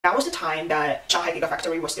That was the time that Shanghai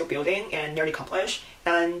Gigafactory was still building and nearly accomplished,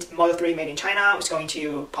 and Model 3 made in China was going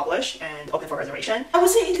to publish and open for reservation. I would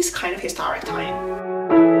say it is kind of historic time.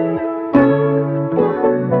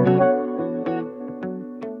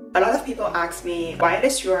 A lot of people ask me, why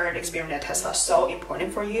is your experience at Tesla so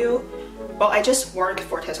important for you? Well, I just worked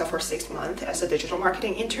for Tesla for 6 months as a digital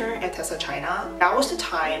marketing intern at Tesla China. That was the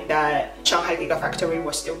time that Shanghai Gigafactory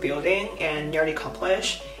was still building and nearly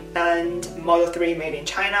accomplished, and Model 3 made in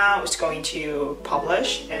China was going to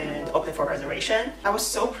publish and open for reservation. I was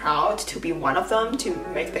so proud to be one of them to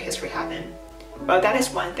make the history happen. But that is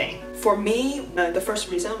one thing. For me, the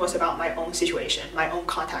first reason was about my own situation, my own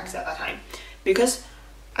context at that time. Because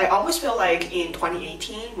I always feel like in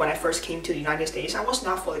 2018, when I first came to the United States, I was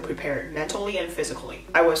not fully prepared mentally and physically.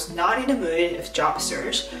 I was not in the mood of job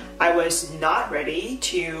search. I was not ready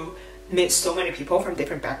to meet so many people from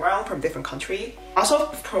different backgrounds, from different countries. Also,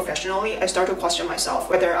 professionally, I started to question myself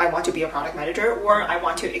whether I want to be a product manager or I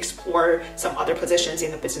want to explore some other positions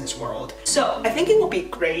in the business world. So I think it would be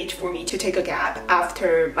great for me to take a gap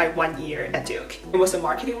after my 1 year at Duke. It was a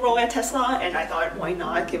marketing role at Tesla, and I thought, why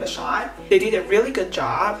not give a shot? They did a really good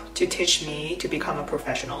job to teach me to become a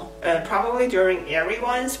professional. Probably during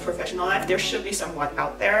everyone's professional life, there should be someone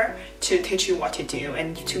out there to teach you what to do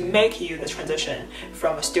and to make you the transition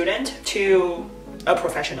from a student to a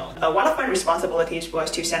professional. One of my responsibilities was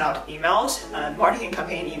to send out emails, marketing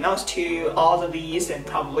campaign emails to all the leads and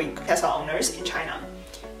probably Tesla owners in China.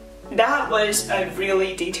 That was a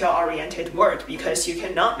really detail-oriented work because you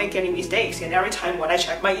cannot make any mistakes, and every time when I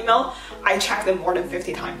check my email, I check them more than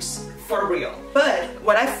 50 times, for real. But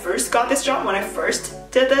when I first got this job, when I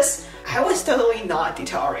first did this, I was totally not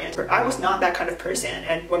detail-oriented. I was not that kind of person,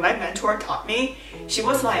 and when my mentor taught me, she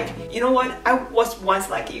was like, you know what, I was once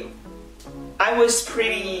like you. I was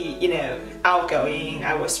pretty, outgoing.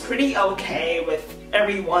 I was pretty okay with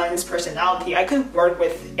everyone's personality. I could work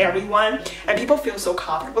with everyone, and people feel so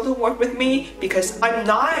comfortable to work with me because I'm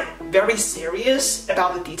not very serious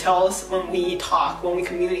about the details when we talk, when we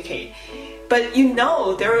communicate. But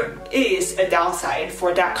there is a downside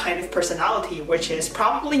for that kind of personality, which is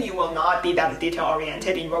probably you will not be that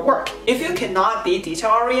detail-oriented in your work. If you cannot be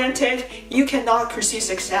detail-oriented, you cannot pursue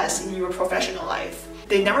success in your professional life.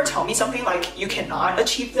 They never tell me something like, you cannot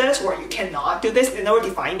achieve this or you cannot do this. They never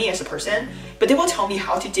define me as a person, but they will tell me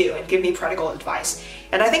how to do and give me practical advice.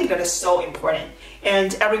 And I think that is so important.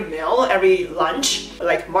 And every meal, every lunch,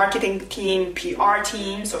 like marketing team, PR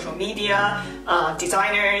team, social media,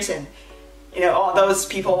 designers, and all those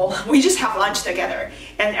people, we just have lunch together.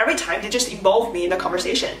 And every time they just involve me in the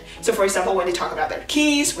conversation. So for example, when they talk about their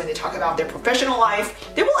kids, when they talk about their professional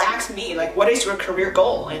life, they will ask me like, what is your career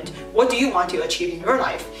goal? And what do you want to achieve in your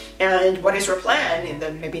life? And what is your plan in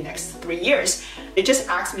the maybe next 3 years? They just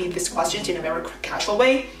ask me these questions in a very casual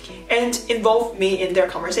way and involve me in their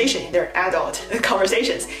conversation, in their adult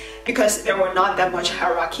conversations. Because there were not that much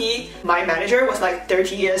hierarchy. My manager was like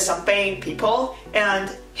 30 something people,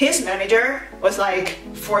 and his manager was like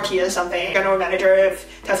 40 something, general manager of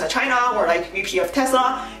Tesla China or like VP of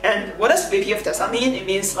Tesla. And what does VP of Tesla mean? It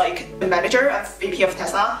means like the manager of VP of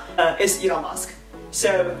Tesla is Elon Musk.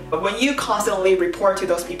 So when you constantly report to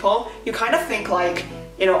those people, you kind of think like,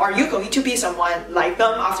 are you going to be someone like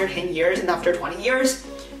them after 10 years and after 20 years?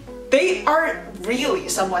 They are really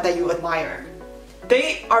someone that you admire.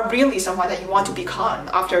 They are really someone that you want to become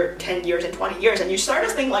after 10 years and 20 years. And you start to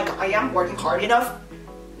think like, I am working hard enough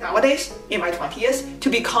nowadays in my 20s to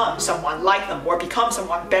become someone like them or become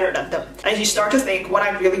someone better than them. And you start to think what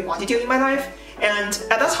I really want to do in my life. And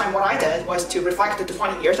at that time, what I did was to reflect the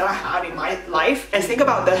 20 years that I had in my life and think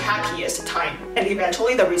about the happiest time. And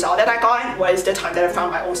eventually the result that I got was the time that I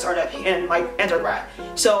found my own startup in my undergrad.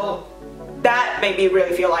 So that made me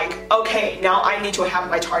really feel like, okay, now I need to have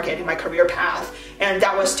my target in my career path. And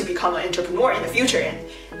that was to become an entrepreneur in the future.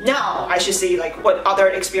 And now I should see like what other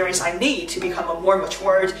experience I need to become a more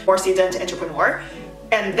matured, more seasoned entrepreneur.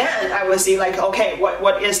 And then I will see like, okay,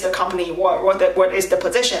 what is the company, what is the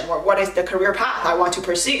position, or what is the career path I want to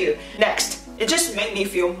pursue next. It just made me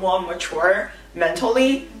feel more mature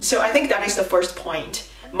mentally. So I think that is the first point.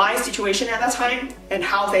 My situation at that time and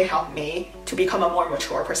how they helped me to become a more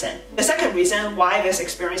mature person. The second reason why this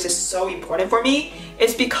experience is so important for me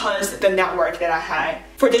is because the network that I had.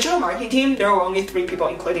 For digital marketing team, there were only 3 people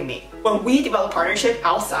including me. When we develop partnership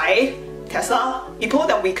outside Tesla, people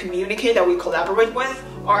that we communicate, that we collaborate with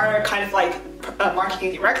are kind of like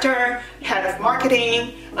marketing director, head of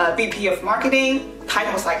marketing, VP of marketing,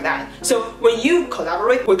 titles like that. So when you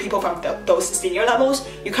collaborate with people from those senior levels,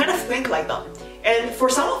 you kind of think like them. And for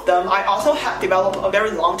some of them, I also have developed a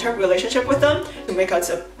very long-term relationship with them to make us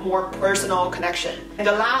a more personal connection. And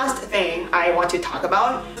the last thing I want to talk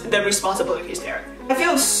about, the responsibilities there. I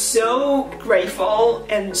feel so grateful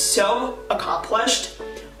and so accomplished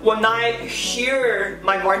when I hear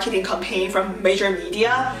my marketing campaign from major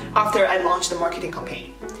media after I launched the marketing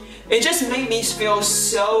campaign. It just made me feel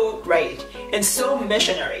so great and so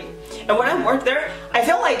missionary. And when I worked there, I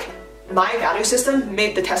felt like my value system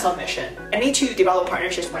made the Tesla mission. I need to develop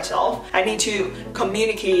partnerships myself. I need to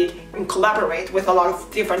communicate and collaborate with a lot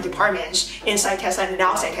of different departments inside Tesla and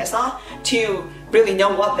outside Tesla to really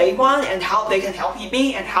know what they want and how they can help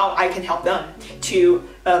me and how I can help them to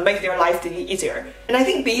make their life easier. And I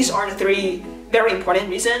think these are the three very important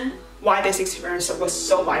reasons why this experience was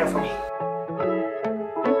so vital for me.